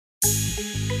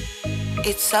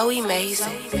It's so amazing.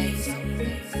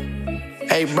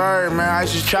 Hey Bird, man, I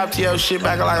used to trap to your shit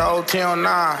back in like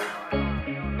 01009.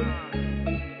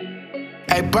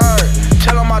 Hey Bird,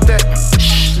 tell him about that.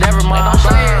 Never mind.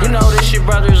 You know this shit,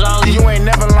 brothers only. You ain't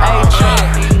never lying.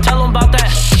 Hey, tell them about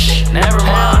that. Never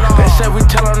mind. They said we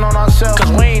tellin' on ourselves,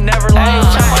 Cause we ain't never lying.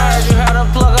 Hey, you heard a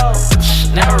plug up.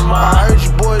 Never mind. I heard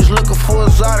you boys looking for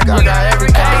exotic. I got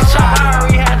everything.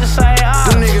 Hey, we had to say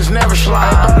Them niggas never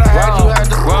slide. I had you had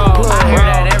to plug. I hear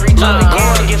that every time.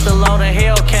 Again, get the load of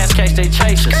Hellcats, case they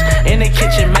chase us. In the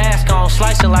kitchen, mask on,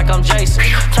 slicing like I'm Jason.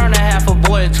 Turn a half a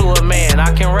boy to a man,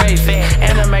 I can raise it.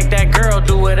 And to make that girl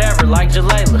do whatever, like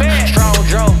Jalela. Strong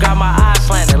drove, got my eyes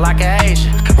slanted like an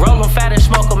Asian. Roll 'em fat and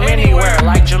smoke 'em anywhere,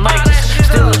 like Jamaicans.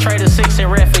 Still a trade of 6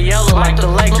 and red for yellow, like the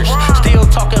Lakers. Still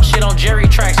talking shit on Jerry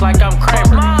tracks, like I'm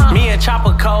Kramer. Me and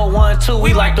Chapo cold 1-2,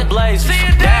 we like the Blazers.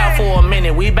 Down for a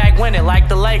minute, we back winning like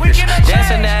the Lakers.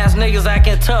 Dancing ass niggas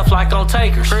acting tough like on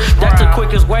takers. That's the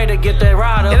quickest way to get that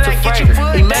ride up to Frager.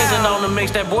 Amazing on the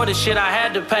mix, that boy the shit I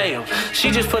had to pay him.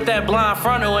 She just put that blind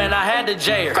frontal and I had to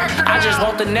jay her. I just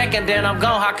want the neck and then I'm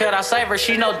gone, how could I save her?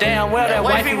 She know damn well that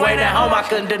wifey wait at home, I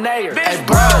couldn't deny her. Hey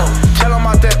bro, tell him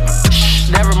about that.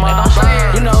 Never mind.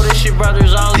 You know this shit,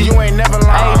 brothers only. You ain't never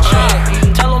lying.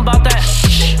 Hey, tell them about that.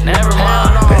 Never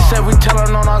mind. They said we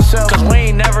tellin' on ourselves, Cause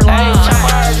we ain't never lying.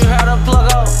 Hey, you heard a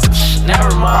plug up.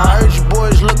 Never mind. I heard you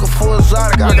boys looking for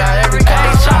exotic. I got everything.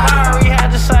 We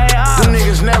had to say Them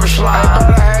niggas never slide.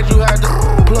 I had you had to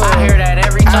plug. I hear that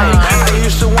every time. I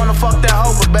used to wanna fuck that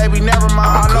hoe, but baby, never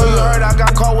mind. I know you heard I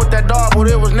got caught with that dog, but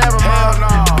it was never mine.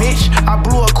 Bitch, I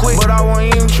blew up quick, but I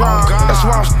wasn't even trying. That's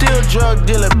why I'm still drug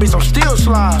dealer, bitch. I'm still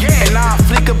slime. And now I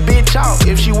flick a bitch out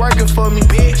if she working for me,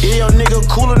 bitch. Yeah, your nigga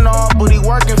cool and all, but he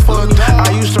working for me.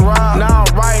 I used to ride, now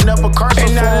I'm riding up a curse.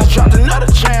 And now just dropped another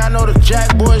chain. I know the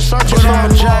Jack boys searching for my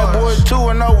Jack boys too,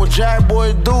 and know what Jack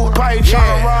boys do. Probably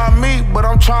tryna rob me, but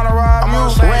I'm tryna rob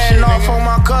you. Ran off on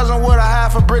my cousin with a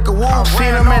half a brick of wood.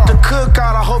 Seen him at the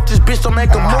cookout. I hope this bitch don't make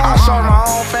a move. I saw my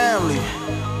own family,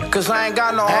 cause I ain't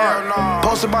got no heart.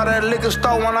 Posted by that liquor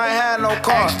store when I ain't had no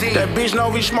car. That bitch know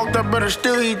we smoked up, better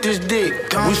still eat this dick.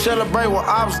 We celebrate with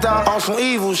ops down on some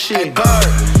evil shit. Hey Bird,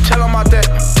 tell him about that.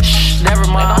 Never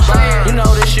mind. You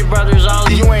know this shit, brothers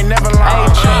only. You ain't never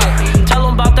lying. Hey, tell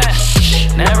them about that.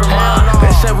 Never mind.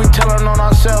 They said we tellin' on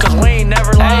ourselves, Cause we ain't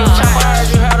never lying.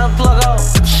 You heard a plug up.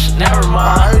 Never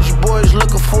mind. I heard you boys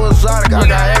looking for exotic. I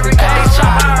got everything.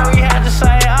 We had to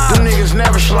say Them niggas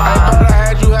never slide. I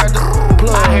had you had to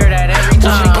plug. I hear that every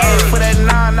time. She paid for that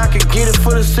 9, I could get it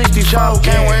for the 60. Chapo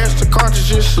came with extra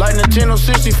cartridges like Nintendo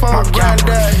 64. My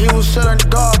granddad, he was selling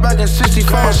dog back in 65.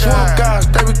 Swamp guys,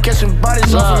 they be catching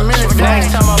bodies off a minute.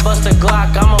 Next time I bust a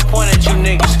Glock, I'ma point at you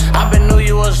niggas. I been knew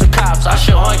you was the cops, I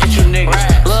should oink at you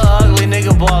niggas. Little ugly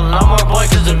nigga ballin', I'm more point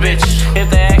to the bitches. If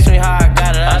they ask me how I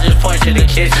got it, I just point to the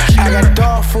kitchen. I got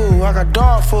dog food, I got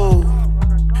dog food.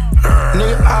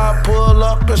 Nigga, I pull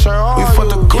up and say, oh, we fuck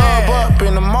the club up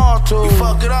in the mall too. You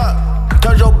fuck it up.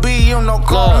 Tell your BM don't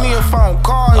call me if I don't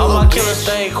call you. All my killers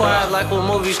stay quiet like when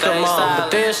movies come on,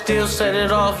 but they'll still set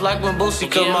it off like when Boosie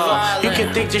come on. You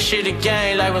can think this shit a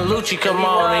game like when Lucci come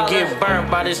on and get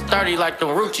burnt by this 30 like the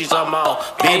Ruchis I'm on.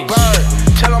 Hey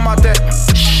Bird, tell him about that.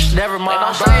 Never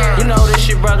mind. You know this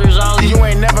shit, brothers only. You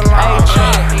ain't never lying.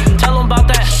 Hey, tell them about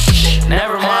that.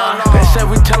 Never mind. They said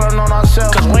we tellin' on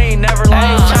ourselves, Cause we ain't never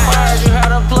lying. You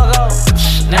heard a plug up.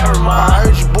 Never mind. I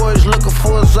heard you boys looking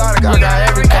for exotic. I got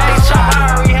everything.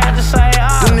 We had to say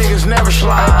Them niggas never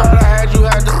slide. I had you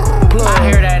had to plug. I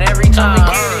hear that every time.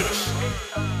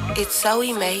 It's so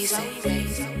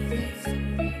amazing.